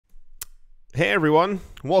Hey everyone,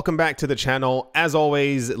 welcome back to the channel. As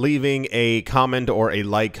always, leaving a comment or a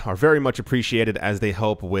like are very much appreciated as they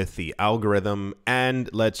help with the algorithm, and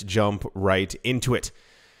let's jump right into it.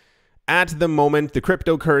 At the moment, the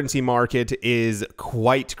cryptocurrency market is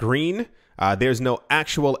quite green. There's no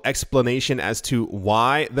actual explanation as to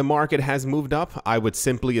why the market has moved up. I would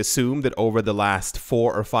simply assume that over the last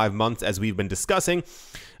 4 or 5 months, as we've been discussing,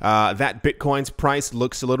 that Bitcoin's price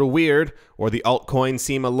looks a little weird, or the altcoins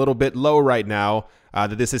seem a little bit low right now,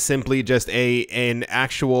 that this is simply just an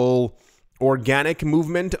actual organic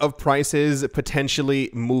movement of prices potentially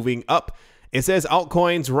moving up. It says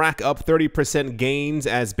altcoins rack up 30% gains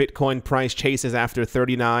as Bitcoin price chases after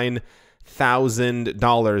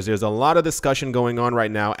 $39,000. There's a lot of discussion going on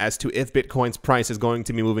right now as to if Bitcoin's price is going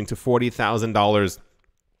to be moving to $40,000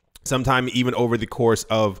 sometime even over the course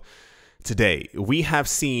of today. We have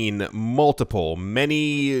seen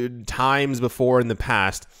many times before in the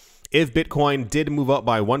past, if Bitcoin did move up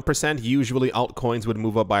by 1%, usually altcoins would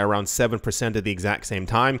move up by around 7% at the exact same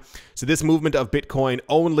time. So this movement of Bitcoin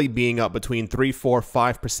only being up between 3, 4,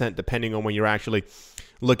 5%, depending on when you're actually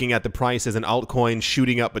looking at the prices, and altcoins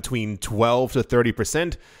shooting up between 12 to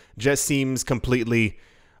 30% just seems completely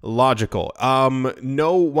logical.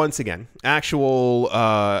 No, once again, actual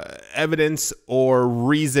evidence or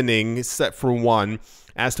reasoning, except for one,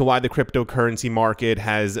 as to why the cryptocurrency market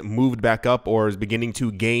has moved back up or is beginning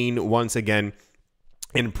to gain once again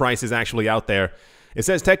in prices actually out there. It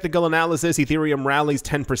says technical analysis, Ethereum rallies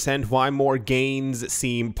 10%. Why more gains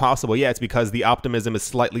seem possible? Yeah, it's because the optimism is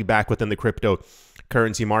slightly back within the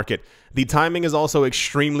cryptocurrency market. The timing is also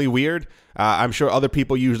extremely weird. I'm sure other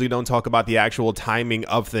people usually don't talk about the actual timing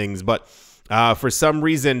of things, but for some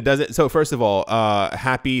reason does it. So first of all,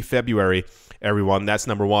 happy February, everyone. That's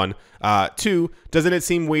number one. Two, doesn't it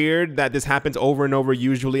seem weird that this happens over and over,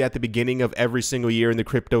 usually at the beginning of every single year in the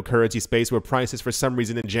cryptocurrency space, where prices for some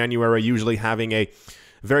reason in January are usually having a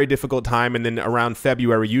very difficult time, and then around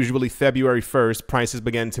February, usually February 1st, prices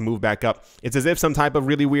begin to move back up. It's as if some type of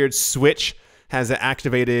really weird switch has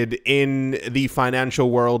activated in the financial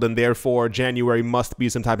world, and therefore January must be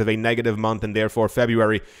some type of a negative month, and therefore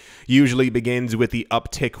February usually begins with the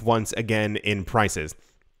uptick once again in prices.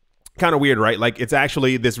 Kind of weird, right? Like, it's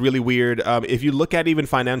actually this really weird. If you look at even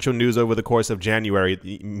financial news over the course of January,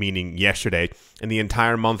 meaning yesterday, and the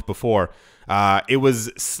entire month before, it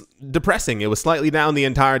was depressing. It was slightly down the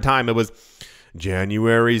entire time. It was,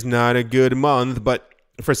 January's not a good month, but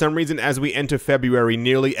for some reason, as we enter February,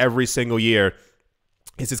 nearly every single year,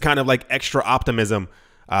 it's this kind of like extra optimism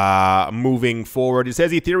moving forward. It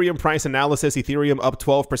says Ethereum price analysis, Ethereum up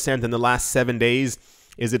 12% in the last 7 days.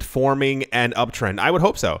 Is it forming an uptrend? I would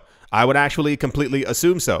hope so. I would actually completely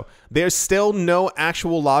assume so. There's still no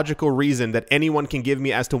actual logical reason that anyone can give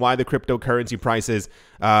me as to why the cryptocurrency prices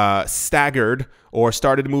staggered or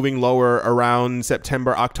started moving lower around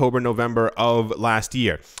September, October, November of last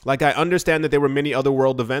year. Like, I understand that there were many other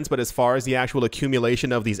world events, but as far as the actual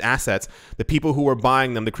accumulation of these assets, the people who were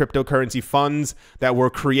buying them, the cryptocurrency funds that were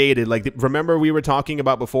created, like, remember we were talking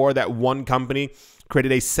about before that one company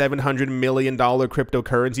created a $700 million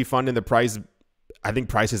cryptocurrency fund, and the price, I think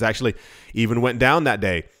prices actually even went down that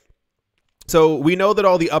day. So we know that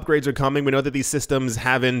all the upgrades are coming. We know that these systems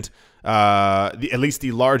haven't, at least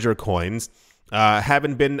the larger coins,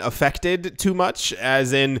 haven't been affected too much,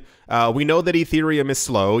 as in we know that Ethereum is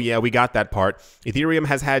slow. Yeah, we got that part. Ethereum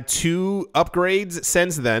has had 2 upgrades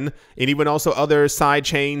since then, and even also other side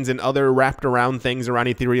chains and other wrapped around things around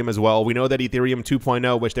Ethereum as well. We know that Ethereum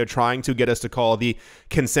 2.0, which they're trying to get us to call the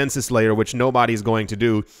consensus layer, which nobody's going to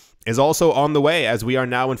do, is also on the way. As we are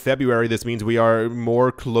now in February, this means we are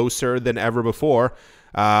more closer than ever before.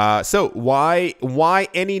 So why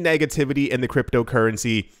any negativity in the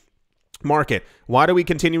cryptocurrency market? Why do we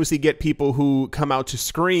continuously get people who come out to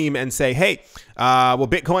scream and say, hey, well,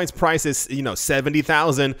 Bitcoin's price is,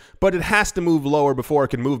 70,000, but it has to move lower before it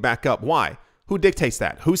can move back up? Why? Who dictates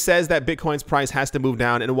that? Who says that Bitcoin's price has to move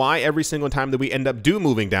down? And why every single time that we end up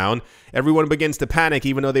moving down, everyone begins to panic,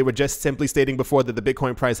 even though they were just simply stating before that the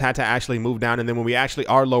Bitcoin price had to actually move down? And then when we actually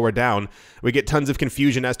are lower down, we get tons of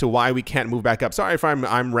confusion as to why we can't move back up. Sorry if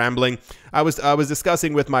I'm rambling. I was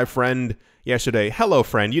discussing with my friend yesterday. Hello,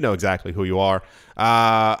 friend. You know exactly who you are.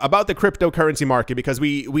 About the cryptocurrency market, because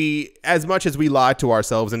we as much as we lie to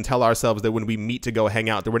ourselves and tell ourselves that when we meet to go hang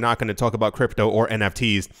out that we're not going to talk about crypto or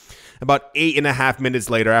NFTs, about 8.5 minutes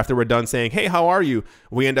later, after we're done saying, hey, how are you,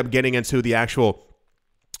 we end up getting into the actual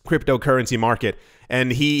cryptocurrency market.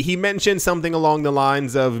 And he mentioned something along the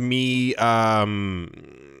lines of me, I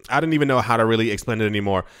don't even know how to really explain it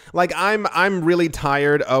anymore. Like, I'm really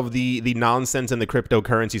tired of the nonsense in the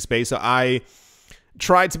cryptocurrency space. So I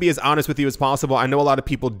tried to be as honest with you as possible. I know a lot of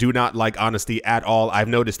people do not like honesty at all. I've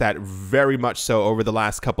noticed that very much so over the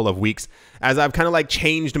last couple of weeks as I've kind of like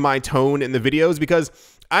changed my tone in the videos, because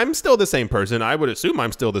I'm still the same person. I would assume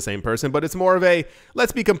I'm still the same person, but it's more of a,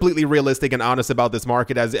 let's be completely realistic and honest about this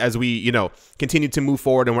market as we, you know, continue to move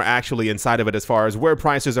forward and we're actually inside of it as far as where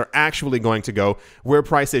prices are actually going to go, where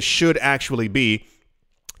prices should actually be,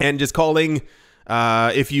 and just calling,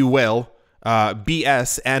 if you will,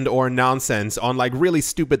 BS and or nonsense on like really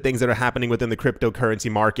stupid things that are happening within the cryptocurrency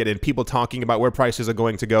market and people talking about where prices are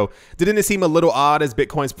going to go. Didn't it seem a little odd as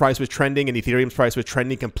Bitcoin's price was trending and Ethereum's price was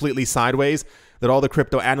trending completely sideways that all the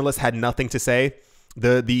crypto analysts had nothing to say?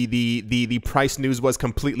 The price news was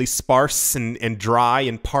completely sparse and dry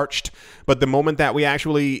and parched. But the moment that we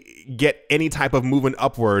actually get any type of movement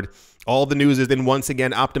upward, all the news is then once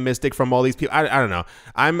again optimistic from all these people. I don't know.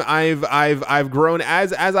 I've grown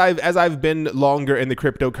as I've been longer in the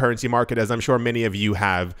cryptocurrency market, as I'm sure many of you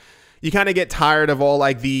have. You kind of get tired of all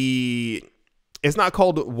like the, it's not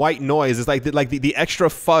called white noise. It's like the extra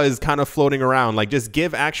fuzz kind of floating around. Like just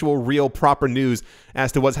give actual real proper news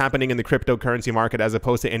as to what's happening in the cryptocurrency market as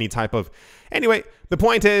opposed to any type of. Anyway, the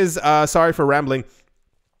point is, sorry for rambling.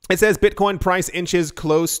 It says Bitcoin price inches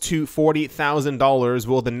close to $40,000.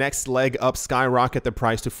 Will the next leg up skyrocket the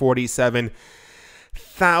price to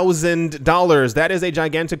 $47,000? That is a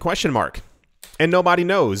gigantic question mark. And nobody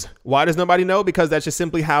knows. Why does nobody know? Because that's just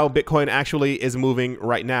simply how Bitcoin actually is moving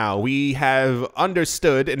right now. We have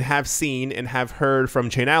understood and have seen and have heard from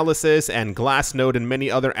Chainalysis and Glassnode and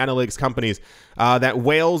many other analytics companies that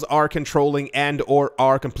whales are controlling and or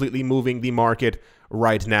are completely moving the market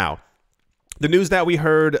right now. The news that we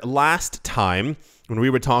heard last time when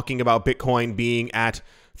we were talking about Bitcoin being at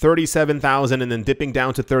 37,000 and then dipping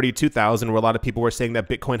down to 32,000, where a lot of people were saying that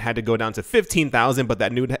Bitcoin had to go down to 15,000, but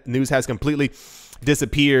that news has completely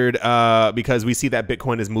disappeared because we see that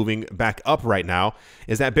Bitcoin is moving back up right now,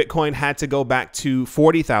 is that Bitcoin had to go back to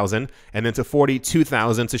 40,000 and then to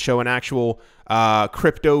 42,000 to show an actual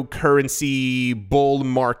cryptocurrency bull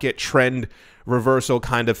market trend reversal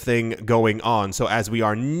kind of thing going on. So as we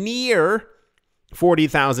are near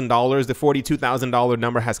 $40,000, the $42,000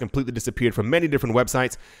 number has completely disappeared from many different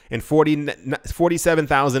websites, and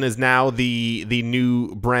 47,000 is now the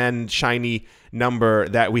new brand shiny number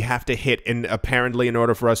that we have to hit, and apparently in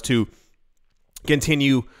order for us to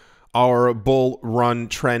continue our bull run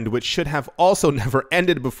trend, which should have also never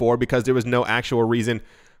ended before because there was no actual reason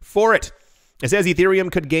for it. It says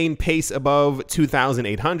Ethereum could gain pace above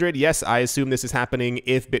 2,800. Yes, I assume this is happening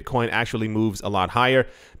if Bitcoin actually moves a lot higher.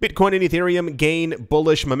 Bitcoin and Ethereum gain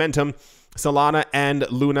bullish momentum. Solana and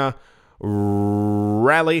Luna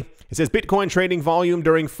rally. It says Bitcoin trading volume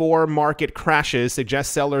during 4 market crashes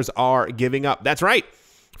suggests sellers are giving up. That's right.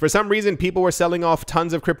 For some reason, people were selling off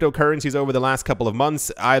tons of cryptocurrencies over the last couple of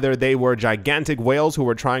months. Either they were gigantic whales who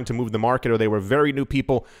were trying to move the market, or they were very new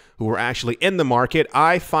people who were actually in the market.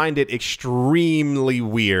 I find it extremely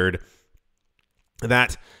weird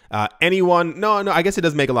that I guess it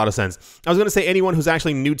does make a lot of sense. I was going to say anyone who's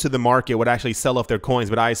actually new to the market would actually sell off their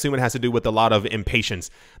coins, but I assume it has to do with a lot of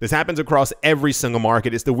impatience. This happens across every single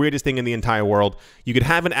market. It's the weirdest thing in the entire world. You could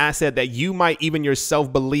have an asset that you might even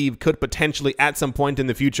yourself believe could potentially at some point in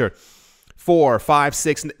the future 4, 5,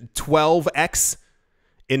 6, 12x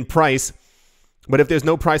in price. But if there's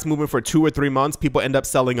no price movement for 2 or 3 months, people end up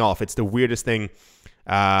selling off. It's the weirdest thing.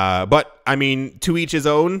 But I mean, to each his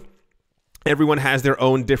own. Everyone has their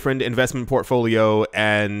own different investment portfolio,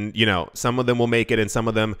 and, you know, some of them will make it and some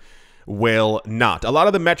of them will not. A lot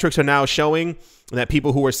of the metrics are now showing that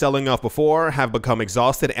people who were selling off before have become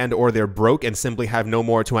exhausted and or they're broke and simply have no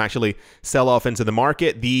more to actually sell off into the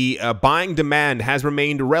market. The buying demand has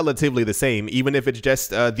remained relatively the same, even if it's just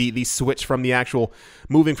the switch from the actual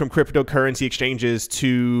moving from cryptocurrency exchanges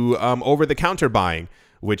to over-the-counter buying,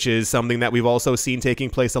 which is something that we've also seen taking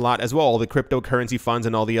place a lot as well. All the cryptocurrency funds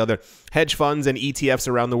and all the other hedge funds and ETFs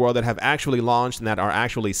around the world that have actually launched and that are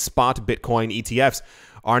actually spot Bitcoin ETFs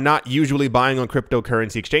are not usually buying on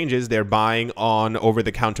cryptocurrency exchanges. They're buying on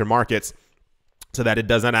over-the-counter markets so that it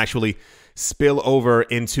does not actually spill over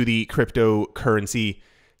into the cryptocurrency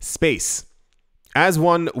space. As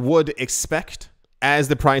one would expect, as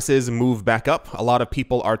the prices move back up, a lot of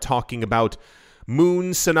people are talking about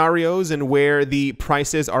moon scenarios and where the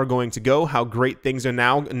prices are going to go, how great things are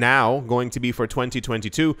now going to be for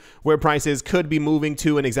 2022, where prices could be moving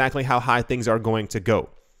to, and exactly how high things are going to go.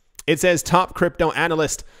 It says top crypto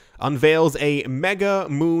analyst unveils a mega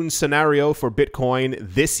moon scenario for Bitcoin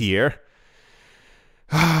this year.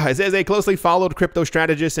 It says a closely followed crypto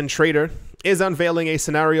strategist and trader is unveiling a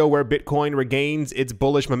scenario where Bitcoin regains its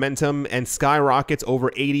bullish momentum and skyrockets over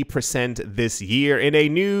 80% this year. In a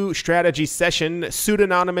new strategy session,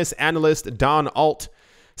 pseudonymous analyst Don Alt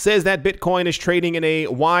says that Bitcoin is trading in a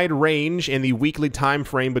wide range in the weekly time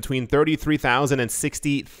frame between 33,000 and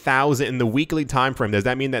 60,000 in the weekly time frame. Does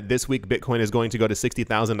that mean that this week Bitcoin is going to go to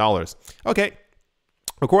 $60,000? Okay.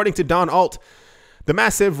 According to Don Alt, the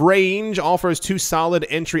massive range offers two solid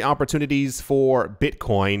entry opportunities for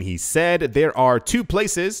Bitcoin. He said there are two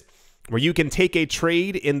places where you can take a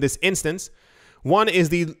trade in this instance. One is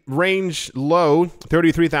the range low,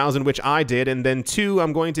 33,000, which I did. And then two,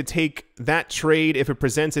 I'm going to take that trade if it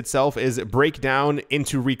presents itself as breakdown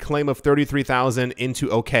into reclaim of 33,000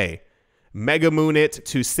 into okay. Mega moon it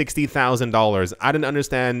to $60,000. I didn't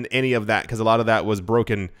understand any of that because a lot of that was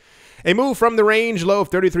broken. A move from the range low of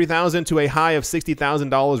 33,000 to a high of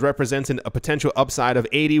 $60,000 represents a potential upside of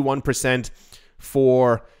 81%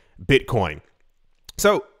 for Bitcoin.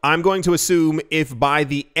 So I'm going to assume if by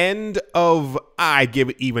the end of, I give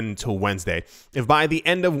it even to Wednesday, if by the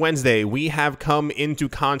end of Wednesday we have come into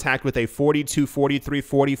contact with a $42,000, $43,000,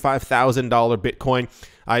 $45,000 Bitcoin,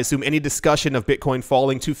 I assume any discussion of Bitcoin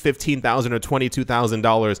falling to $15,000 or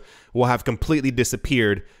 $22,000 will have completely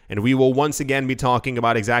disappeared, and we will once again be talking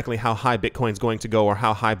about exactly how high Bitcoin is going to go, or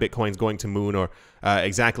how high Bitcoin is going to moon, or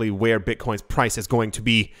exactly where Bitcoin's price is going to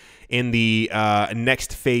be in the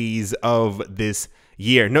next phase of this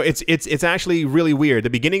year. No, it's actually really weird. The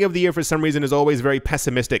beginning of the year, for some reason, is always very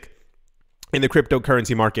pessimistic in the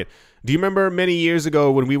cryptocurrency market. Do you remember many years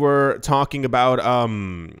ago when we were talking about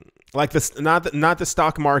like this, not the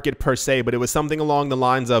stock market per se, but it was something along the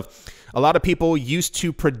lines of a lot of people used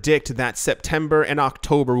to predict that September and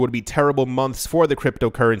October would be terrible months for the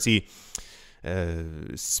cryptocurrency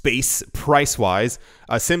space price-wise,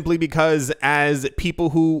 simply because as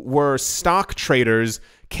people who were stock traders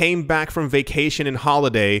came back from vacation and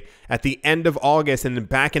holiday at the end of August and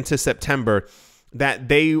back into September, that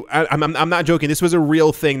I'm not joking, this was a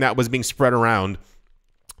real thing that was being spread around,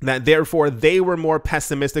 that therefore they were more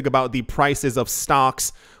pessimistic about the prices of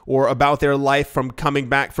stocks or about their life from coming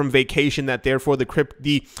back from vacation, that therefore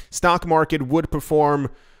the stock market would perform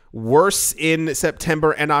worse in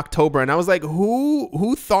September and October. And I was like,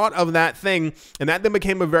 who thought of that thing? And that then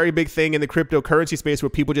became a very big thing in the cryptocurrency space, where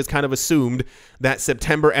people just kind of assumed that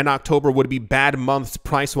September and October would be bad months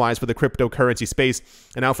price-wise for the cryptocurrency space.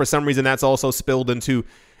 And now for some reason that's also spilled into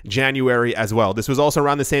January as well. This was also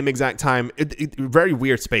around the same exact time, very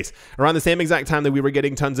weird space, around the same exact time that we were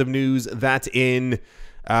getting tons of news that in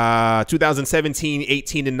 2017,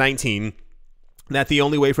 18, and 19, that the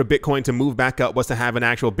only way for Bitcoin to move back up was to have an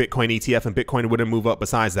actual Bitcoin ETF, and Bitcoin wouldn't move up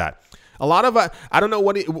besides that. A lot of, I don't know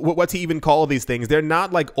what to even call these things. They're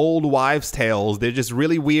not like old wives' tales. They're just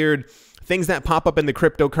really weird things that pop up in the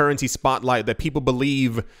cryptocurrency spotlight that people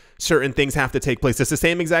believe certain things have to take place. It's the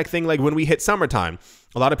same exact thing like when we hit summertime.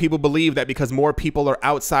 A lot of people believe that because more people are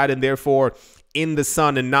outside and therefore in the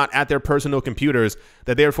sun and not at their personal computers,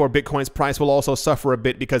 that therefore Bitcoin's price will also suffer a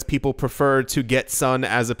bit because people prefer to get sun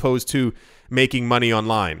as opposed to making money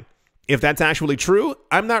online. If that's actually true,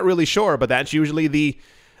 I'm not really sure, but that's usually the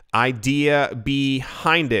idea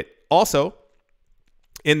behind it. Also,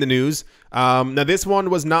 in the news, now this one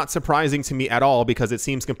was not surprising to me at all because it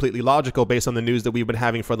seems completely logical based on the news that we've been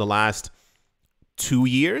having for the last 2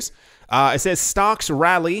 years. It says stocks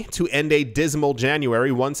rally to end a dismal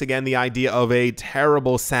January. Once again, the idea of a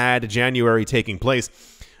terrible, sad January taking place.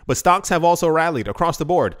 But stocks have also rallied across the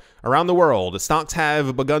board around the world. Stocks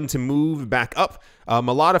have begun to move back up. A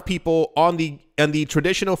lot of people on the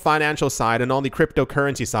traditional financial side and on the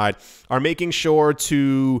cryptocurrency side are making sure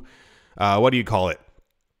to,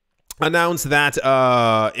 announce that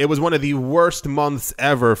it was one of the worst months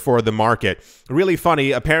ever for the market. Really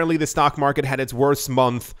funny. Apparently, the stock market had its worst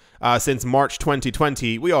month since March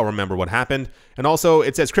 2020. We all remember what happened. And also,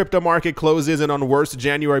 it says crypto market closes in on worst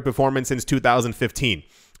January performance since 2015.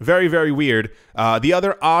 Very, very weird. The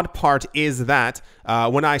other odd part is that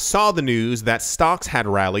when I saw the news that stocks had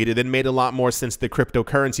rallied, it then made a lot more sense the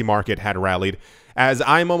cryptocurrency market had rallied, as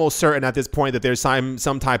I'm almost certain at this point that there's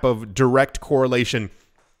some type of direct correlation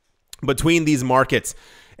between these markets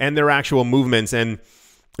and their actual movements. And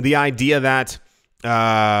the idea that,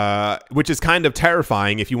 which is kind of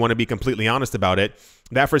terrifying if you want to be completely honest about it,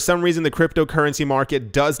 that for some reason the cryptocurrency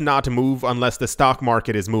market does not move unless the stock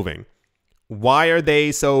market is moving. Why are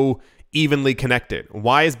they so evenly connected?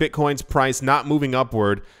 Why is Bitcoin's price not moving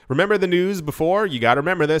upward? Remember the news before? You got to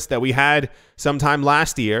remember this, that we had sometime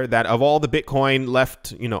last year that of all the Bitcoin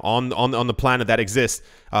left, on the planet that exists,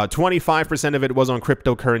 25% of it was on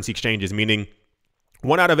cryptocurrency exchanges, meaning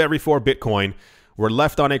 1 out of every 4 Bitcoin were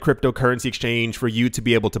left on a cryptocurrency exchange for you to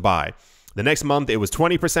be able to buy. The next month, it was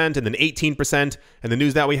 20% and then 18%. And the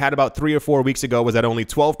news that we had about 3 or 4 weeks ago was that only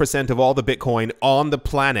 12% of all the Bitcoin on the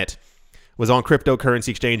planet was on cryptocurrency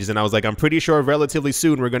exchanges. And I was like, I'm pretty sure relatively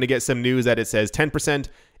soon we're going to get some news that it says 10%,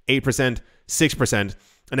 8%, 6%.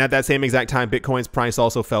 And at that same exact time, Bitcoin's price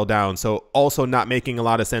also fell down. So also not making a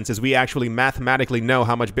lot of sense is we actually mathematically know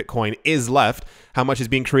how much Bitcoin is left, how much is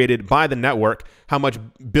being created by the network, how much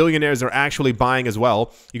billionaires are actually buying as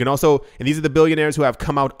well. You can also, and these are the billionaires who have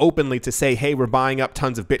come out openly to say, hey, we're buying up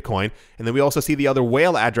tons of Bitcoin. And then we also see the other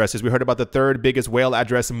whale addresses. We heard about the third biggest whale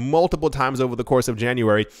address multiple times over the course of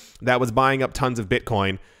January that was buying up tons of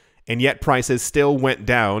Bitcoin. And yet prices still went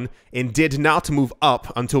down and did not move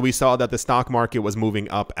up until we saw that the stock market was moving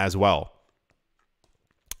up as well.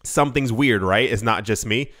 Something's weird, right? It's not just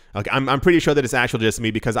me. Okay, I'm pretty sure that it's actually just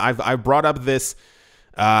me because I've brought up this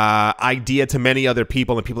idea to many other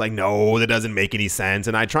people and people are like, no, that doesn't make any sense.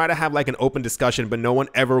 And I try to have like an open discussion, but no one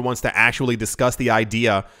ever wants to actually discuss the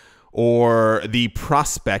idea or the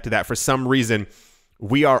prospect that for some reason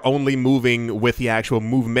we are only moving with the actual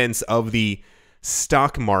movements of the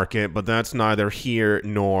stock market, but that's neither here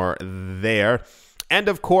nor there. And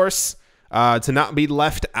of course, to not be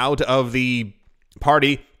left out of the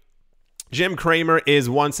party, Jim Cramer is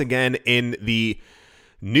once again in the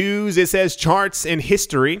news. It says charts in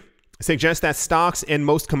history suggest that stocks and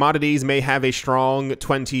most commodities may have a strong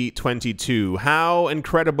 2022. How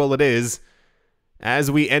incredible it is as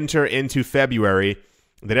we enter into February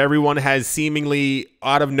that everyone has seemingly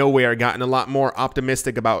out of nowhere gotten a lot more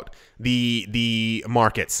optimistic about the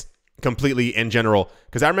markets completely in general.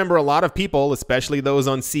 Because I remember a lot of people, especially those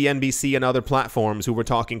on CNBC and other platforms, who were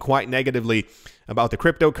talking quite negatively about the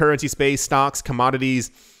cryptocurrency space, stocks,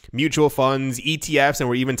 commodities, mutual funds, ETFs, and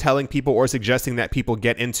were even telling people or suggesting that people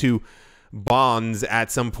get into bonds at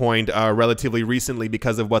some point relatively recently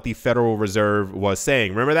because of what the Federal Reserve was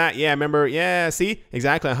saying. Remember that? Yeah, remember? Yeah, see?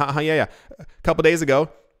 Exactly. Yeah. A couple days ago,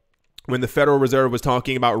 when the Federal Reserve was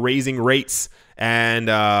talking about raising rates and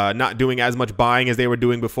not doing as much buying as they were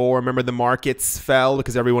doing before, remember the markets fell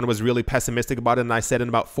because everyone was really pessimistic about it. And I said in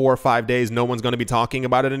about 4 or 5 days, no one's going to be talking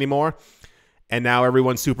about it anymore. And now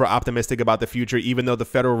everyone's super optimistic about the future, even though the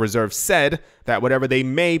Federal Reserve said that whatever they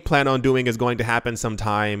may plan on doing is going to happen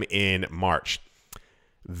sometime in March.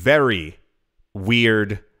 Very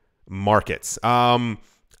weird markets.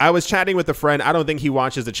 I was chatting with a friend. I don't think he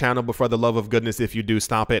watches the channel, but for the love of goodness, if you do,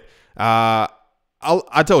 stop it. I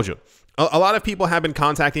told you, a lot of people have been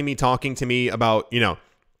contacting me, talking to me about,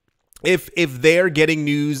 if they're getting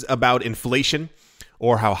news about inflation,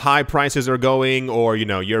 or how high prices are going, or,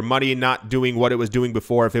 your money not doing what it was doing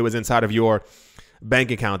before if it was inside of your bank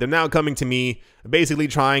account. They're now coming to me basically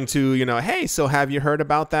trying to, hey, so have you heard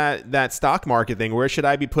about that stock market thing? Where should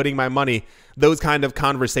I be putting my money? Those kind of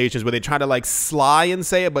conversations where they try to like sly and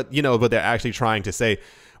say it, but, but they're actually trying to say.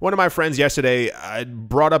 One of my friends yesterday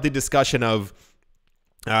brought up the discussion of,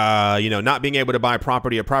 not being able to buy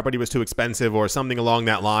property, or property was too expensive or something along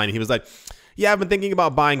that line. He was like, yeah, I've been thinking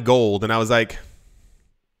about buying gold. And I was like,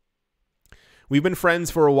 we've been friends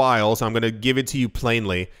for a while, so I'm going to give it to you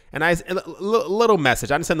plainly. And a little message.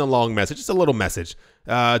 I didn't send a long message, just a little message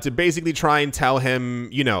to basically try and tell him,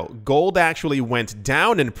 gold actually went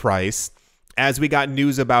down in price as we got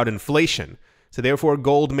news about inflation. So therefore,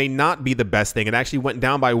 gold may not be the best thing. It actually went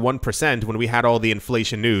down by 1% when we had all the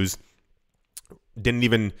inflation news. Didn't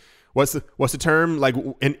even, what's the term? Like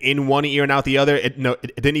in one ear and out the other. It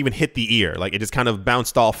didn't even hit the ear. Like it just kind of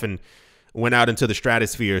bounced off and went out into the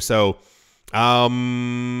stratosphere. So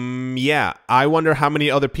yeah, I wonder how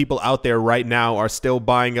many other people out there right now are still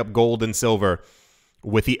buying up gold and silver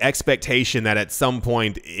with the expectation that at some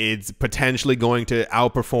point it's potentially going to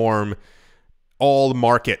outperform all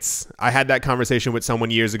markets. I had that conversation with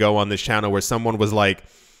someone years ago on this channel where someone was like,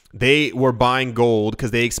 they were buying gold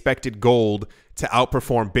because they expected gold to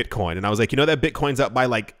outperform Bitcoin. And I was like, that Bitcoin's up by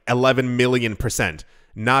like 11 million %,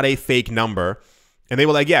 not a fake number. And they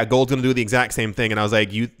were like, yeah, gold's going to do the exact same thing. And I was like,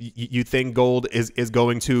 you think gold is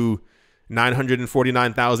going to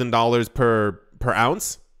 $949,000 per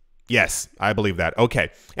ounce? Yes, I believe that. Okay.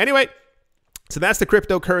 Anyway, so that's the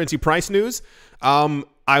cryptocurrency price news.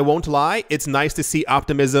 I won't lie. It's nice to see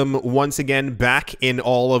optimism once again back in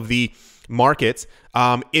all of the markets.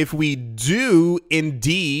 If we do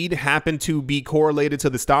indeed happen to be correlated to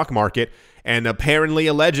the stock market, and apparently,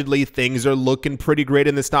 allegedly, things are looking pretty great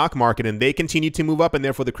in the stock market and they continue to move up and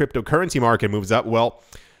therefore the cryptocurrency market moves up, well,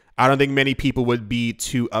 I don't think many people would be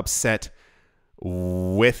too upset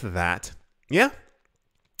with that. Yeah,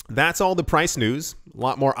 that's all the price news. A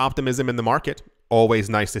lot more optimism in the market. Always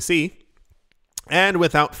nice to see. And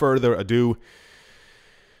without further ado,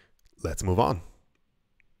 Let's move on.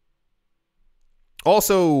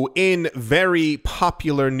 Also, in very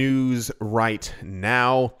popular news right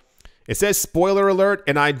now, it says spoiler alert,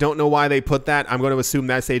 and I don't know why they put that. I'm going to assume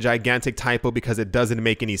that's a gigantic typo because it doesn't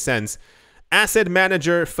make any sense. Asset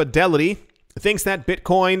manager Fidelity thinks that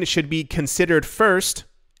Bitcoin should be considered first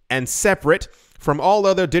and separate from all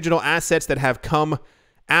other digital assets that have come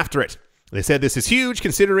after it. They said this is huge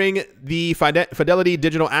considering the Fidelity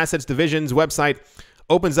Digital Assets Division's website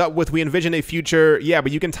opens up with, we envision a future, yeah,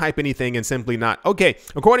 but you can type anything and simply not. Okay,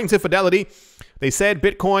 according to Fidelity, they said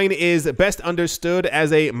Bitcoin is best understood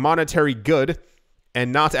as a monetary good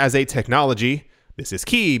and not as a technology. This is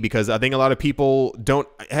key because I think a lot of people don't,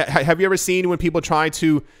 have you ever seen when people try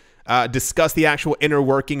to discuss the actual inner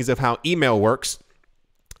workings of how email works,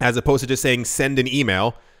 as opposed to just saying send an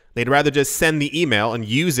email? They'd rather just send the email and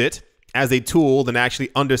use it as a tool than actually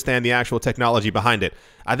understand the actual technology behind it.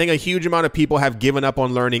 I think a huge amount of people have given up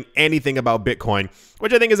on learning anything about Bitcoin,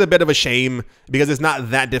 which I think is a bit of a shame because it's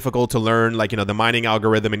not that difficult to learn, like, you know, the mining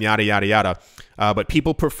algorithm and yada, yada, yada. But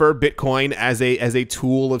people prefer Bitcoin as a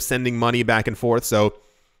tool of sending money back and forth. So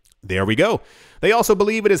there we go. They also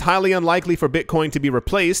believe it is highly unlikely for Bitcoin to be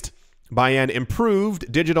replaced by an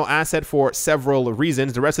improved digital asset for several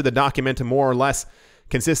reasons. The rest of the document more or less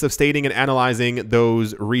consists of stating and analyzing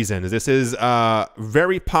those reasons. This is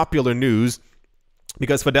very popular news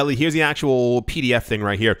because Fidelity, here's the actual PDF thing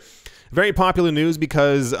right here. Very popular news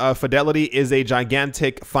because Fidelity is a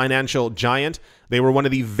gigantic financial giant. They were one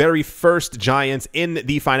of the very first giants in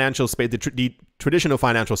the financial space, the traditional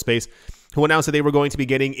financial space, who announced that they were going to be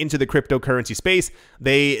getting into the cryptocurrency space.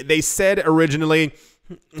 They said originally,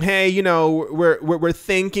 hey, you know, we're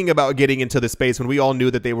thinking about getting into the space, when we all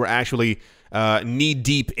knew that they were actually knee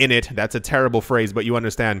deep in it. That's a terrible phrase, but you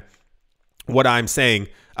understand what I'm saying.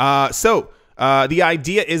 The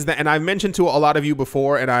idea is that, and I've mentioned to a lot of you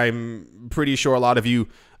before, and I'm pretty sure a lot of you,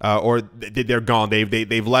 or they're gone.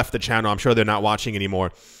 They've left the channel. I'm sure they're not watching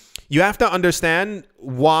anymore. You have to understand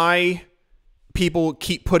why people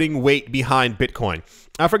keep putting weight behind Bitcoin.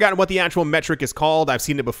 I've forgotten what the actual metric is called. I've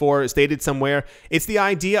seen it before, stated somewhere. It's the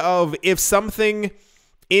idea of if something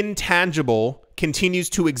intangible continues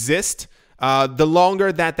to exist, the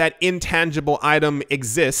longer that intangible item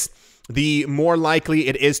exists, the more likely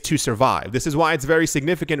it is to survive. This is why it's very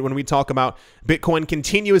significant when we talk about Bitcoin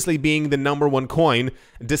continuously being the #1 coin,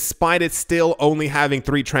 despite it still only having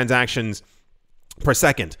 3 transactions per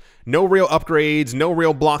second. No real upgrades, no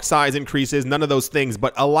real block size increases, none of those things.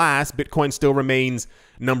 But alas, Bitcoin still remains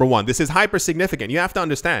 #1. This is hyper significant. You have to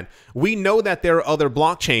understand, we know that there are other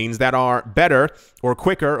blockchains that are better or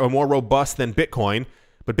quicker or more robust than Bitcoin,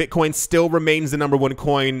 but Bitcoin still remains the #1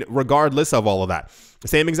 coin regardless of all of that. The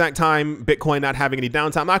same exact time, Bitcoin not having any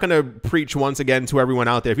downtime. I'm not going to preach once again to everyone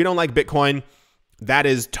out there. If you don't like Bitcoin, that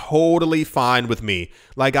is totally fine with me.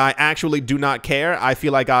 Like, I actually do not care. I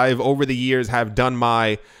feel like I've, over the years, have done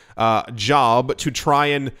my job to try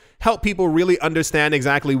and help people really understand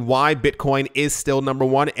exactly why Bitcoin is still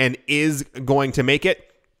 #1 and is going to make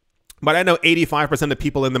it. But I know 85% of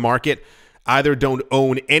people in the market either don't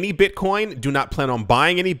own any Bitcoin, do not plan on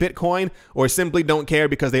buying any Bitcoin, or simply don't care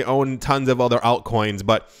because they own tons of other altcoins.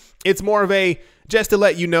 But it's more of a, just to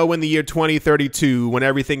let you know, in the year 2032, when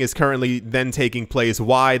everything is currently then taking place,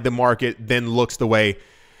 why the market then looks the way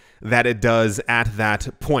that it does at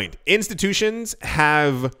that point. Institutions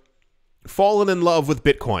have fallen in love with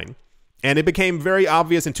Bitcoin, and it became very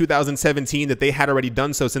obvious in 2017 that they had already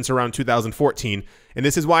done so since around 2014. And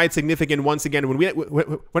this is why it's significant, once again,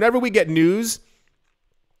 whenever we get news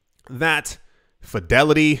that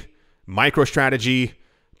Fidelity, MicroStrategy,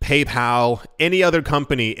 PayPal, any other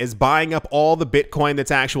company is buying up all the Bitcoin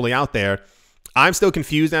that's actually out there, I'm still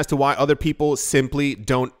confused as to why other people simply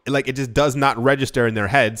don't, like, it just does not register in their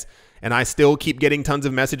heads. And I still keep getting tons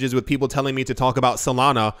of messages with people telling me to talk about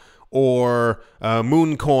Solana or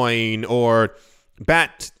Mooncoin or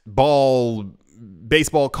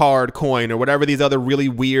baseball card coin or whatever these other really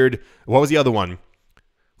weird, what was the other one?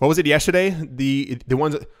 What was it yesterday? The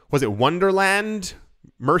ones, was it Wonderland?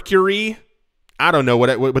 Mercury? I don't know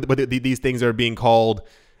what these things are being called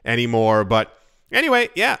anymore, but anyway,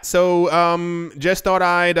 yeah. So just thought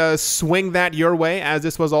I'd swing that your way, as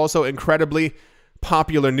this was also incredibly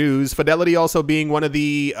popular news. Fidelity also being one of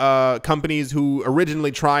the companies who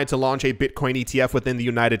originally tried to launch a Bitcoin ETF within the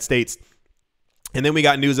United States. And then we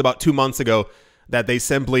got news about 2 months ago that they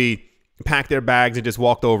simply packed their bags and just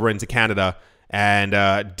walked over into Canada and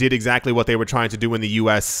did exactly what they were trying to do in the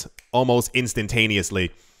US almost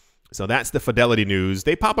instantaneously. So that's the Fidelity news.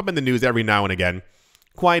 They pop up in the news every now and again.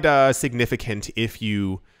 Quite significant, if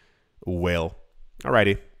you will.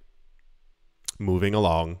 Alrighty. Moving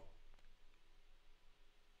along.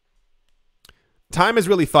 Time is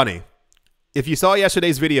really funny. If you saw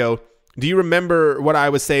yesterday's video, do you remember what I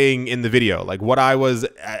was saying in the video? Like what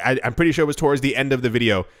I'm pretty sure it was towards the end of the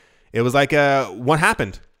video. It was like, what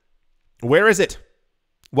happened? Where is it?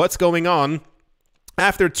 What's going on?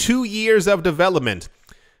 After 2 years of development,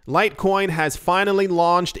 Litecoin has finally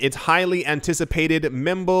launched its highly anticipated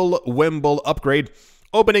Mimblewimble upgrade,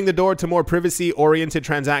 opening the door to more privacy-oriented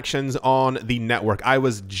transactions on the network. I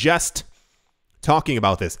was just talking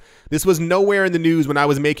about this. This was nowhere in the news when I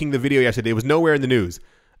was making the video yesterday. It was nowhere in the news.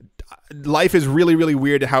 Life is really, really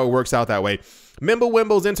weird how it works out that way.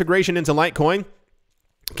 Mimblewimble's integration into Litecoin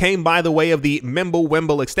came by the way of the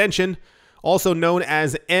Mimblewimble extension, also known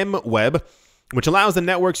as MWeb, which allows the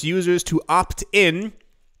network's users to opt in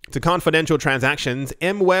to confidential transactions.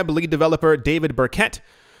 MWeb lead developer David Burkett,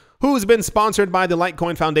 who's been sponsored by the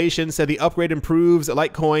Litecoin Foundation, said the upgrade improves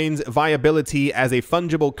Litecoin's viability as a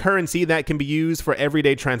fungible currency that can be used for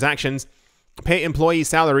everyday transactions, pay employee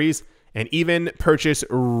salaries, and even purchase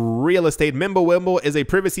real estate. Mimblewimble is a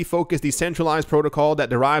privacy-focused decentralized protocol that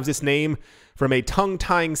derives its name from a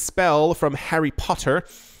tongue-tying spell from Harry Potter.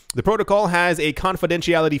 The protocol has a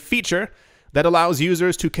confidentiality feature that allows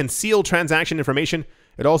users to conceal transaction information.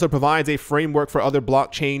 It also provides a framework for other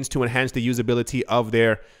blockchains to enhance the usability of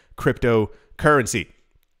their cryptocurrency.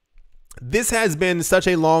 This has been such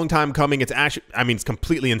a long time coming. It's actually, it's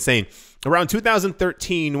completely insane. Around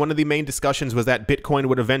 2013, one of the main discussions was that Bitcoin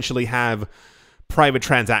would eventually have private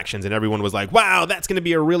transactions, and everyone was like, wow, that's going to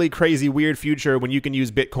be a really crazy, weird future when you can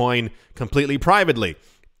use Bitcoin completely privately.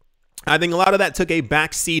 I think a lot of that took a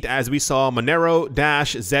back seat as we saw Monero,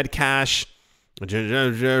 Dash, Zcash,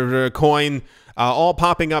 Coin, all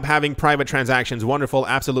popping up having private transactions. Wonderful,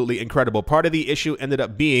 absolutely incredible. Part of the issue ended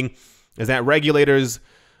up being is that regulators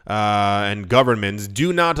and governments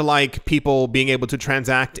do not like people being able to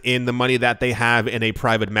transact in the money that they have in a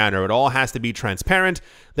private manner. It all has to be transparent.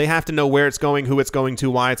 They have to know where it's going, who it's going to,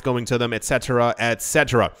 why it's going to them, etc.,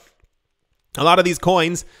 etc. A lot of these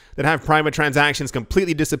coins that have private transactions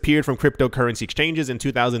completely disappeared from cryptocurrency exchanges in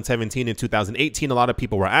 2017 and 2018. A lot of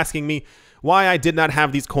people were asking me why I did not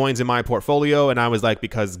have these coins in my portfolio, and I was like,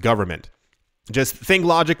 because government. Just think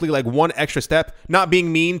logically, like one extra step. Not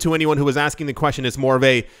being mean to anyone who was asking the question. It's more of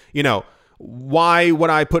a, why would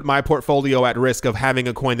I put my portfolio at risk of having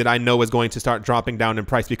a coin that I know is going to start dropping down in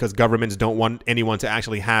price because governments don't want anyone to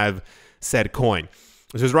actually have said coin?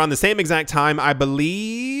 This was around the same exact time, I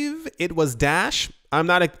believe it was Dash. I'm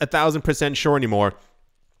not 1,000% sure anymore.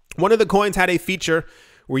 One of the coins had a feature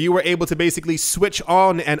where you were able to basically switch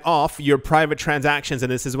on and off your private transactions.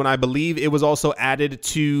 And this is when I believe it was also added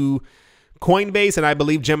to Coinbase, and I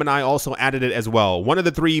believe Gemini also added it as well. One of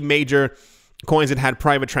the three major coins that had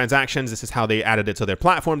private transactions, this is how they added it to their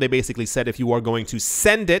platform. They basically said if you are going to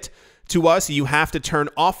send it to us, you have to turn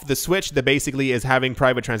off the switch that basically is having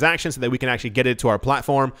private transactions so that we can actually get it to our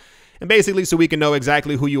platform. And basically so we can know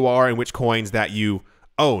exactly who you are and which coins that you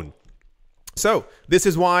own. So this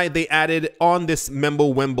is why they added on this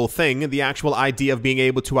Mimblewimble thing, the actual idea of being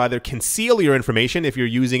able to either conceal your information if you're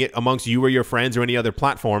using it amongst you or your friends or any other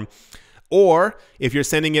platform, or if you're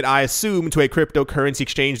sending it, I assume, to a cryptocurrency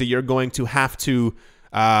exchange that you're going to have to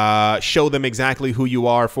show them exactly who you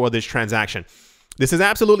are for this transaction. This is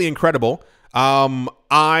absolutely incredible.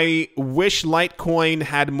 I wish Litecoin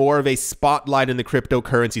had more of a spotlight in the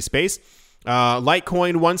cryptocurrency space.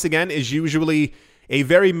 Litecoin, once again, is usually a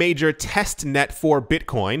very major test net for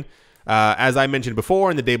Bitcoin, as I mentioned before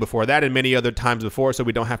and the day before that and many other times before, so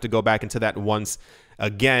we don't have to go back into that once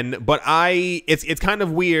again. But it's kind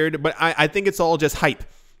of weird, but I think it's all just hype.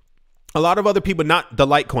 A lot of other people, not the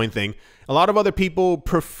Litecoin thing, a lot of other people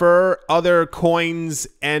prefer other coins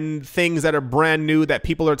and things that are brand new that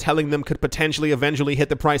people are telling them could potentially eventually hit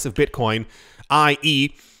the price of Bitcoin,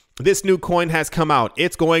 i.e., this new coin has come out.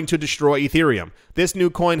 It's going to destroy Ethereum. This new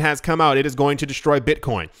coin has come out. It is going to destroy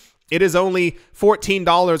Bitcoin. It is only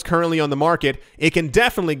 $14 currently on the market. It can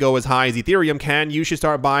definitely go as high as Ethereum can. You should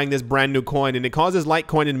start buying this brand new coin. And it causes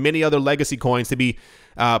Litecoin and many other legacy coins to be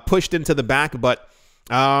pushed into the back, but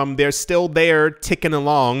they're still there ticking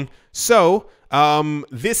along. So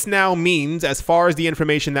this now means, as far as the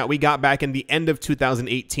information that we got back in the end of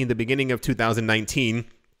 2018, the beginning of 2019,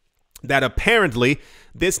 that apparently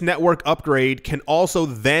this network upgrade can also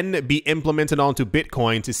then be implemented onto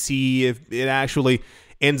Bitcoin to see if it actually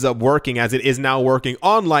ends up working, as it is now working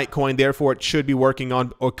on Litecoin. Therefore, it should be working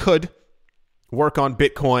on, or could work on,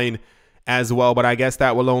 Bitcoin as well. But I guess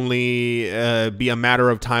that will only be a matter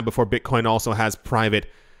of time before Bitcoin also has private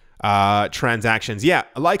transactions. Yeah,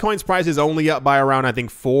 Litecoin's price is only up by around, I think,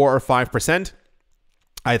 4 or 5%.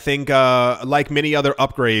 I think like many other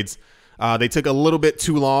upgrades, they took a little bit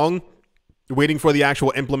too long waiting for the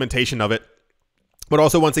actual implementation of it. But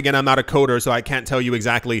also, once again, I'm not a coder, so I can't tell you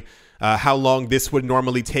exactly how long this would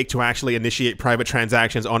normally take to actually initiate private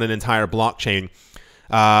transactions on an entire blockchain.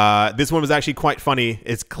 This one was actually quite funny.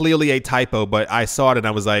 It's clearly a typo, but I saw it and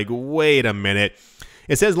I was like, wait a minute.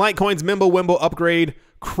 It says Litecoin's Mimblewimble upgrade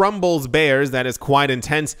crumbles bears. That is quite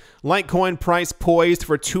intense. Litecoin price poised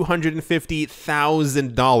for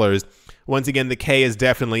 $250,000. Once again, the K is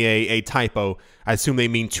definitely a typo. I assume they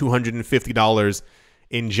mean $250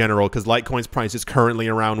 in general, because Litecoin's price is currently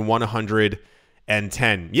around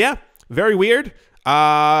 110. Yeah, very weird.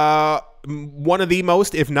 One of the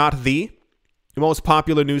most, if not the most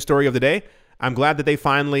popular news story of the day. I'm glad that they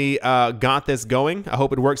finally got this going. I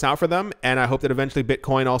hope it works out for them, and I hope that eventually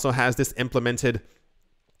Bitcoin also has this implemented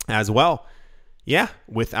as well. Yeah,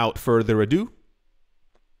 without further ado,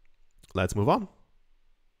 let's move on.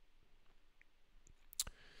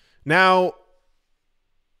 Now,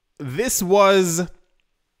 this was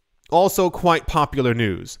also quite popular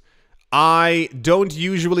news. I don't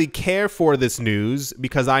usually care for this news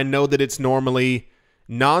because I know that it's normally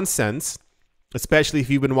nonsense, especially if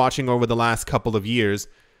you've been watching over the last couple of years.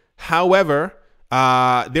 However,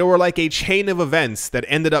 there were like a chain of events that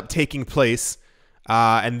ended up taking place,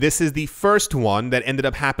 and this is the first one that ended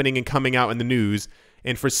up happening and coming out in the news.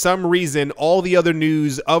 And for some reason, all the other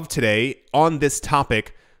news of today on this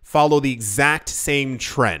topic follow the exact same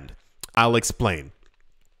trend. I'll explain.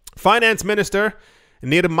 Finance Minister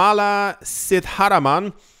Nirmala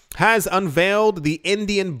Sitharaman has unveiled the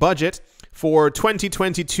Indian budget for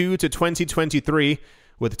 2022 to 2023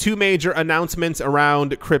 with two major announcements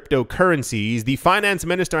around cryptocurrencies. The finance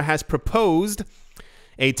minister has proposed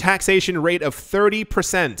a taxation rate of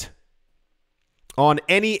 30% on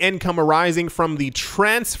any income arising from the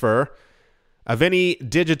transfer of any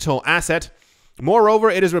digital asset. Moreover,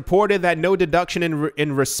 it is reported that no deduction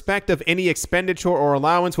in respect of any expenditure or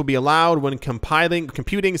allowance will be allowed when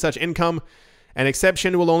computing such income. An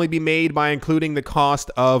exception will only be made by including the cost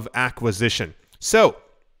of acquisition. So,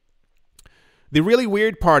 the really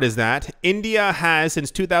weird part is that India has, since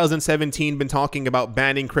 2017, been talking about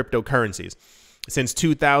banning cryptocurrencies. Since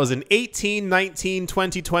 2018, 19,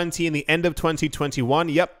 2020, and the end of 2021,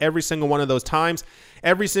 yep, every single one of those times,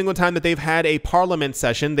 every single time that they've had a parliament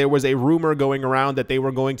session, there was a rumor going around that they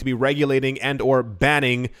were going to be regulating and or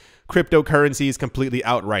banning cryptocurrencies completely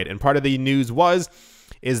outright. And part of the news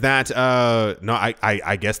is that,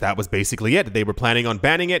 I guess that was basically it. They were planning on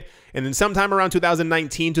banning it. And then sometime around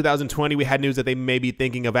 2019, 2020, we had news that they may be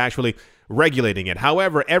thinking of actually regulating it.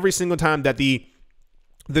 However, every single time that the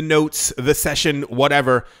notes, the session,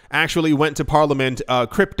 whatever, actually went to Parliament,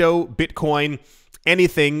 crypto, Bitcoin,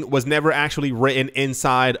 anything was never actually written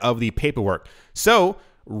inside of the paperwork. So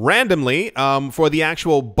randomly, for the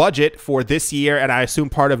actual budget for this year, and I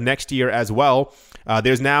assume part of next year as well,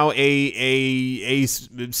 there's now a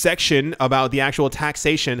section about the actual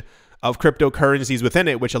taxation of cryptocurrencies within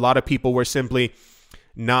it, which a lot of people were simply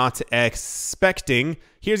not expecting.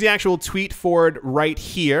 Here's the actual tweet for it right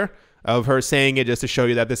here of her saying it, just to show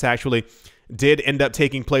you that this actually did end up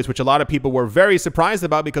taking place, which a lot of people were very surprised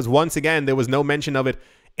about because, once again, there was no mention of it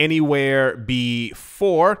anywhere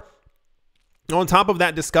before. On top of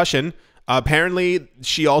that discussion, apparently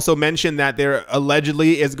she also mentioned that there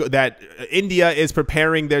allegedly is that India is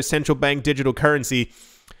preparing their central bank digital currency,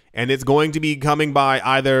 and it's going to be coming by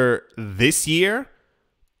either this year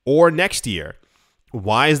or next year.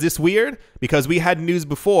 Why is this weird? Because we had news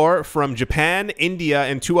before from Japan, India,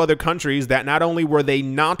 and two other countries that not only were they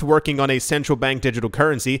not working on a central bank digital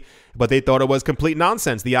currency, but they thought it was complete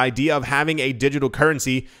nonsense. The idea of having a digital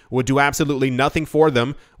currency would do absolutely nothing for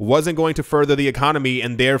them, wasn't going to further the economy,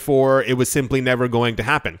 and therefore it was simply never going to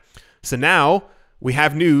happen. So now we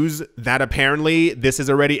have news that apparently this is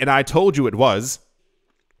already, and I told you it was,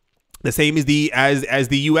 the same as the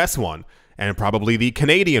US one, and probably the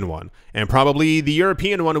Canadian one, and probably the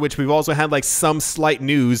European one, which we've also had like some slight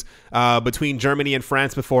news between Germany and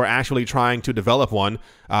France before actually trying to develop one.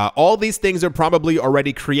 All these things are probably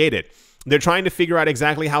already created. They're trying to figure out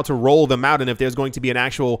exactly how to roll them out and if there's going to be an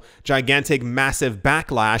actual gigantic, massive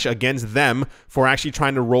backlash against them for actually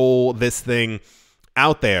trying to roll this thing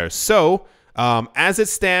out there. So as it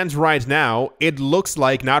stands right now, it looks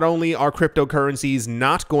like not only are cryptocurrencies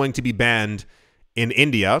not going to be banned in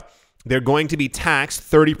India, they're going to be taxed.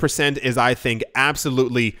 30% is, I think,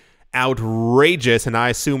 absolutely outrageous. And I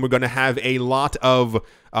assume we're going to have a lot of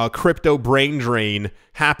crypto brain drain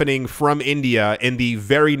happening from India in the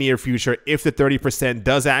very near future if the 30%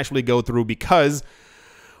 does actually go through, because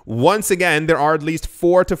once again, there are at least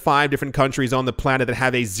 4 to 5 different countries on the planet that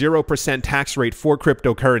have a 0% tax rate for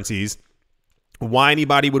cryptocurrencies. Why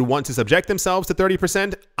anybody would want to subject themselves to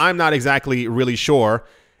 30%, I'm not exactly really sure.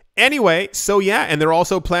 Anyway, so yeah, and they're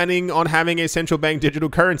also planning on having a central bank digital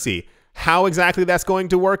currency. How exactly that's going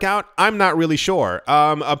to work out, I'm not really sure.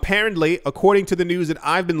 Apparently, according to the news that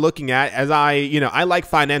I've been looking at, as I like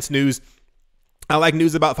finance news. I like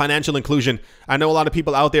news about financial inclusion. I know a lot of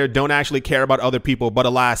people out there don't actually care about other people, but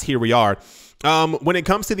alas, here we are. When it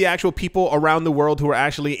comes to the actual people around the world who are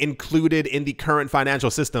actually included in the current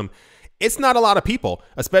financial system, it's not a lot of people,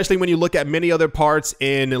 especially when you look at many other parts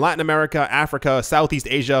in Latin America, Africa, Southeast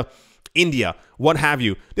Asia, India, what have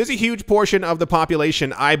you. There's a huge portion of the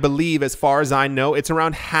population, I believe, as far as I know, it's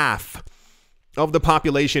around half of the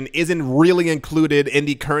population isn't really included in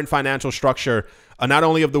the current financial structure, not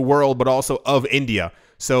only of the world, but also of India.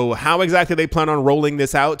 So how exactly they plan on rolling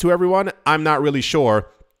this out to everyone, I'm not really sure,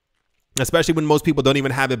 especially when most people don't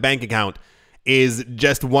even have a bank account, is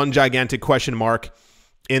just one gigantic question mark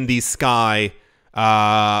in the sky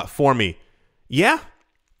for me. Yeah.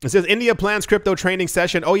 It says India plans crypto training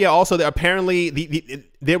session. Oh yeah, also apparently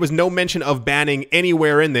there was no mention of banning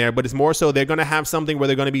anywhere in there, but it's more so they're going to have something where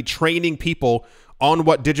they're going to be training people on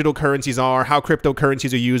what digital currencies are, how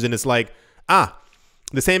cryptocurrencies are used, and it's like, the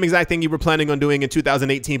same exact thing you were planning on doing in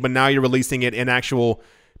 2018, but now you're releasing it in actual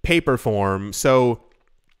paper form. So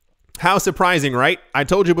how surprising, right? I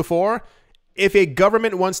told you before, if a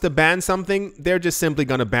government wants to ban something, they're just simply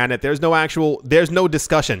going to ban it. There's no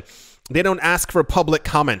discussion. They don't ask for public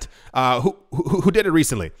comment. Who did it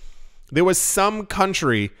recently? There was some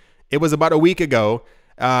country, it was about a week ago,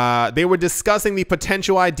 they were discussing the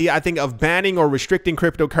potential idea, I think, of banning or restricting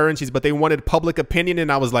cryptocurrencies, but they wanted public opinion,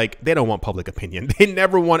 and I was like, they don't want public opinion. They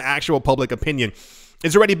never want actual public opinion.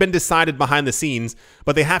 It's already been decided behind the scenes,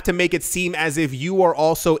 but they have to make it seem as if you are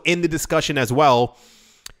also in the discussion as well,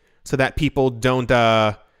 so that people don't,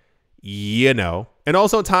 And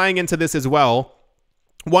also tying into this as well,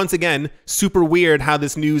 once again, super weird how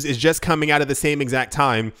this news is just coming out at the same exact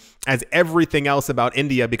time as everything else about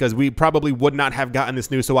India, because we probably would not have gotten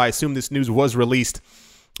this news. So I assume this news was released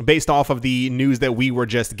based off of the news that we were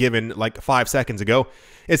just given like 5 seconds ago.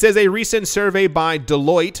 It says a recent survey by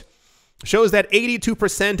Deloitte shows that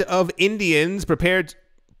 82% of Indians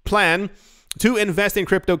plan to invest in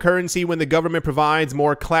cryptocurrency when the government provides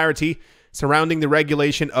more clarity surrounding the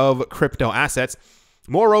regulation of crypto assets.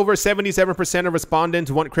 Moreover, 77% of respondents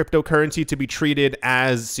want cryptocurrency to be treated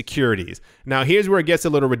as securities. Now, here's where it gets a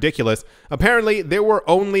little ridiculous. Apparently, there were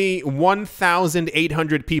only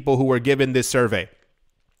 1,800 people who were given this survey.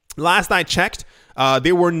 Last I checked,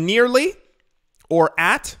 there were nearly or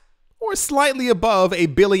at or slightly above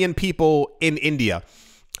 1 billion people in India.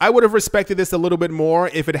 I would have respected this a little bit more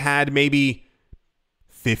if it had maybe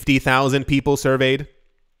 50,000 people surveyed,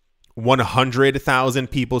 100,000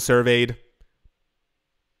 people surveyed,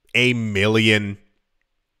 1 million.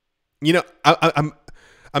 You know,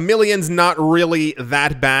 a million's not really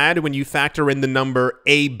that bad when you factor in the number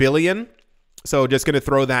 1 billion. So just going to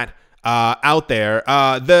throw that out there.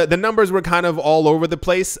 The numbers were kind of all over the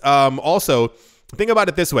place. Also, think about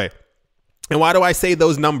it this way. And why do I say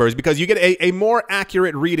those numbers? Because you get a more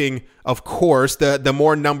accurate reading, of course, the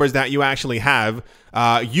more numbers that you actually have.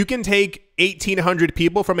 You can take 1,800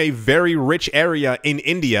 people from a very rich area in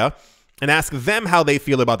India and ask them how they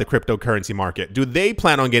feel about the cryptocurrency market. Do they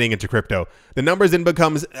plan on getting into crypto? The numbers then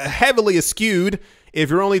becomes heavily skewed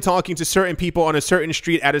if you're only talking to certain people on a certain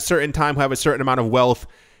street at a certain time who have a certain amount of wealth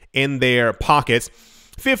in their pockets.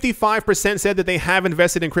 55% said that they have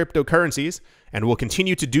invested in cryptocurrencies and will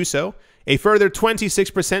continue to do so. A further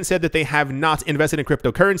 26% said that they have not invested in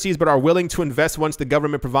cryptocurrencies but are willing to invest once the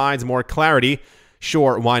government provides more clarity.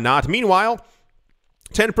 Sure, why not? Meanwhile,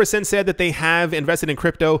 10% said that they have invested in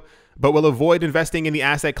crypto but will avoid investing in the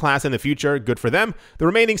asset class in the future. Good for them. The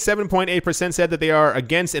remaining 7.8% said that they are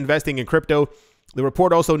against investing in crypto. The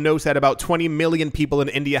report also notes that about 20 million people in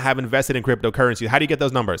India have invested in cryptocurrency. How do you get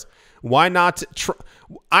those numbers? Why not?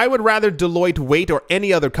 I would rather Deloitte wait, or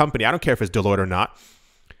any other company, I don't care if it's Deloitte or not,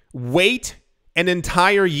 wait an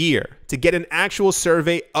entire year to get an actual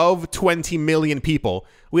survey of 20 million people.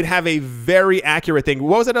 We'd have a very accurate thing.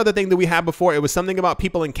 What was that other thing that we had before? It was something about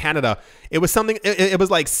people in Canada. It was something, it was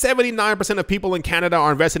like 79% of people in Canada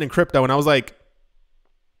are invested in crypto. And I was like,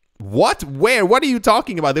 what? Where? What are you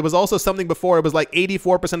talking about? There was also something before. It was like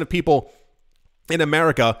 84% of people in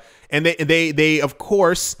America. And they of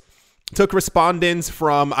course, took respondents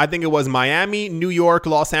from, I think it was Miami, New York,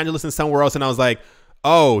 Los Angeles, and somewhere else. And I was like,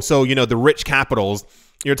 oh, so, you know, the rich capitals.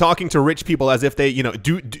 You're talking to rich people as if they, you know,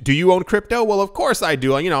 do you own crypto? Well, of course I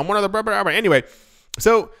do. You know, I'm one of the blah, blah, blah. Anyway,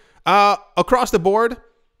 so across the board,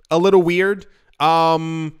 a little weird.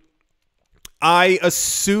 I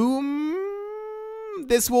assume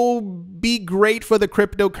this will be great for the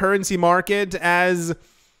cryptocurrency market as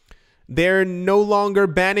they're no longer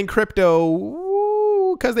banning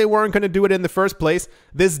crypto because they weren't going to do it in the first place.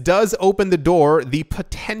 This does open the door, the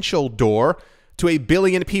potential door, to 1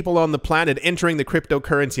 billion people on the planet entering the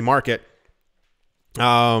cryptocurrency market.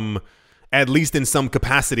 At least in some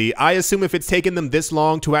capacity. I assume if it's taken them this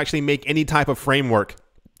long to actually make any type of framework,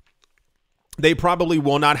 they probably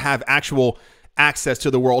will not have actual access to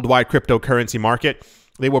the worldwide cryptocurrency market.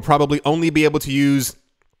 They will probably only be able to use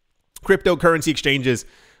cryptocurrency exchanges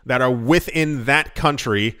that are within that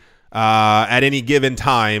country at any given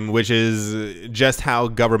time, which is just how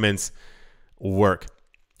governments work.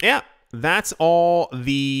 Yeah, that's all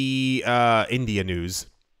the India news.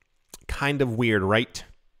 Kind of weird, right?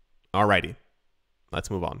 Alrighty, let's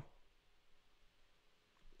move on.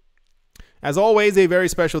 As always, a very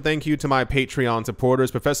special thank you to my Patreon supporters,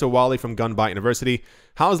 Professor Wally from Gunbot University,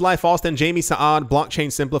 How's Life Austin, Jamie Saad,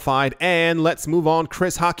 Blockchain Simplified, and let's move on,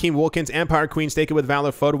 Chris, Hakeem Wilkins, Empire Queen, Stake It With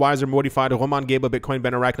Valor, FUDWISER, Mortified, Roman Gable, Bitcoin,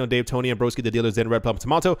 Ben Arachno, Dave, Tony, Ambroski, The Dealers, Zen, Red Plum,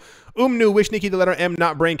 Tomato, Umnu, Wish Nikki, the letter M,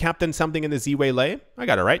 Not Brain, Captain, Something in the Z-Way Lay. I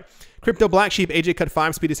got it right. Crypto Black Sheep, AJ Cut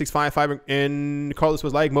 5, Speedy 655, and Carlos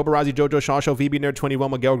was like Mobarazi, Jojo, Shawshow, VB Nerd 21,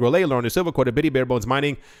 Miguel Grole, Lauren Silva, Quarter Biddy, Barebones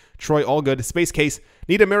Mining, Troy Allgood, Space Case,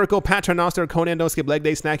 Need a Miracle, Paternoster, Conan, Don't Skip Leg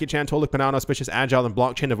Day, Snacky Chan, Tolik Banana, Auspicious Agile, and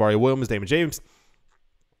Blockchain, Navarro Williams,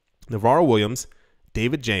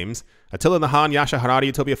 David James, Attila Nahan, Yasha Harari,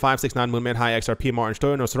 Utopia 569, Moonman High, XRP, Martin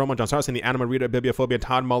Stoyer, Nosoromo, John Sarson, The Animal Reader, Bibliophobia,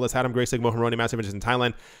 Todd Mullis, Adam Gray, Sigma, Haroni, Massive Images in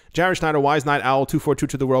Thailand, Jared Schneider, Wise Night Owl, 242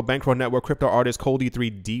 to the World, Bankroll Network, Crypto Artist, Cold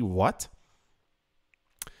E3D, what?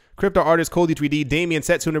 Crypto Artist, Cold E3D, Damien,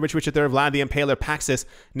 Setsuna, Rich Richard III, Vlad the Impaler, Paxis,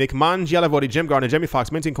 Nick Man, Gialavodi, Jim Gardner, Jimmy Fox,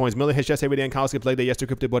 Minting Coins, Miller, Hitch, Jess, Everyday, and Kyle Skip, Leg Day, Yester,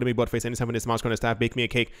 Crypto, Bottom Me, Buttface, Anytime with this Mouse Corner Staff, Bake Me a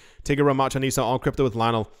Cake, Tigger, Machanisa, All Crypto with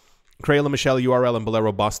Lionel, Crayla, Michelle, URL, and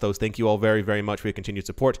Bolero Bastos. Thank you all very, very much for your continued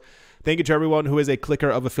support. Thank you to everyone who is a clicker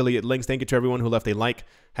of affiliate links. Thank you to everyone who left a like,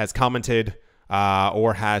 has commented,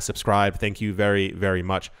 or has subscribed. Thank you very, very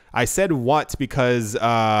much. I said what because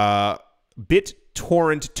BitTorrent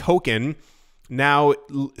token now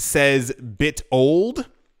says bit old,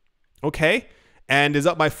 okay, and is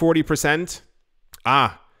up by 40%.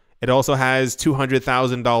 It also has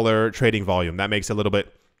 $200,000 trading volume. That makes a little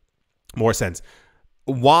bit more sense.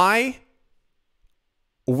 Why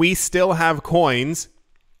we still have coins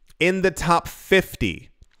in the top 50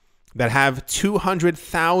 that have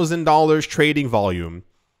 $200,000 trading volume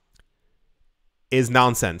is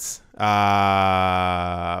nonsense. But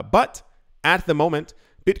at the moment,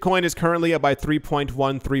 Bitcoin is currently up by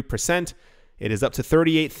 3.13%. It is up to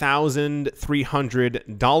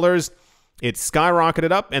 $38,300. It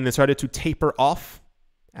skyrocketed up and then started to taper off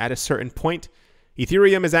at a certain point.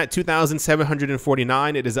 Ethereum is at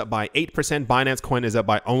 2,749. It is up by 8%. Binance Coin is up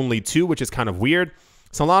by only 2, which is kind of weird.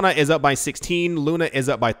 Solana is up by 16. Luna is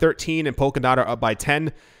up by 13, and Polkadot are up by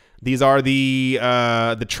 10. These are the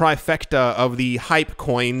trifecta of the hype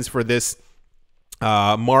coins for this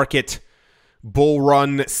market bull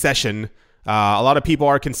run session. A lot of people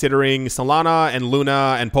are considering Solana and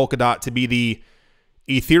Luna and Polkadot to be the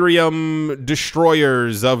Ethereum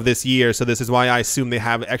destroyers of this year. So this is why I assume they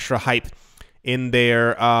have extra hype in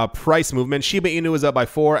their price movement. Shiba Inu is up by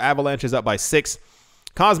 4. Avalanche is up by 6.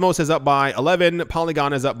 Cosmos is up by 11.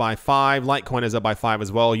 Polygon is up by 5. Litecoin is up by 5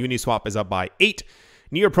 as well. Uniswap is up by 8.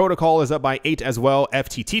 Near Protocol is up by 8 as well.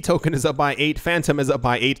 FTT token is up by 8. Phantom is up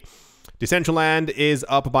by 8. Decentraland is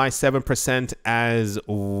up by 7% as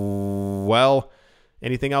well.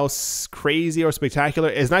 Anything else crazy or spectacular?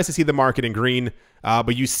 It's nice to see the market in green,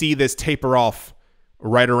 but you see this taper off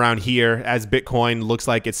right around here as Bitcoin looks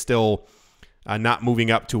like it's still not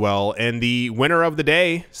moving up too well. And the winner of the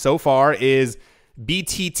day so far is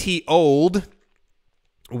BTT Old,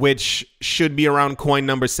 which should be around coin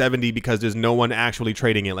number 70 because there's no one actually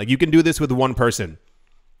trading it. Like, you can do this with one person,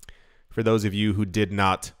 for those of you who did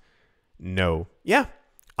not know. Yeah,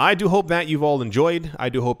 I do hope that you've all enjoyed. I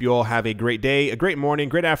do hope you all have a great day, a great morning,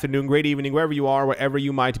 great afternoon, great evening, wherever you are, wherever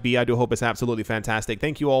you might be. I do hope it's absolutely fantastic.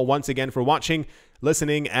 Thank you all once again for watching,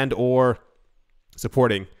 listening, and or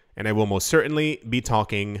supporting. And I will most certainly be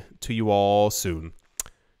talking to you all soon.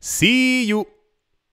 See you.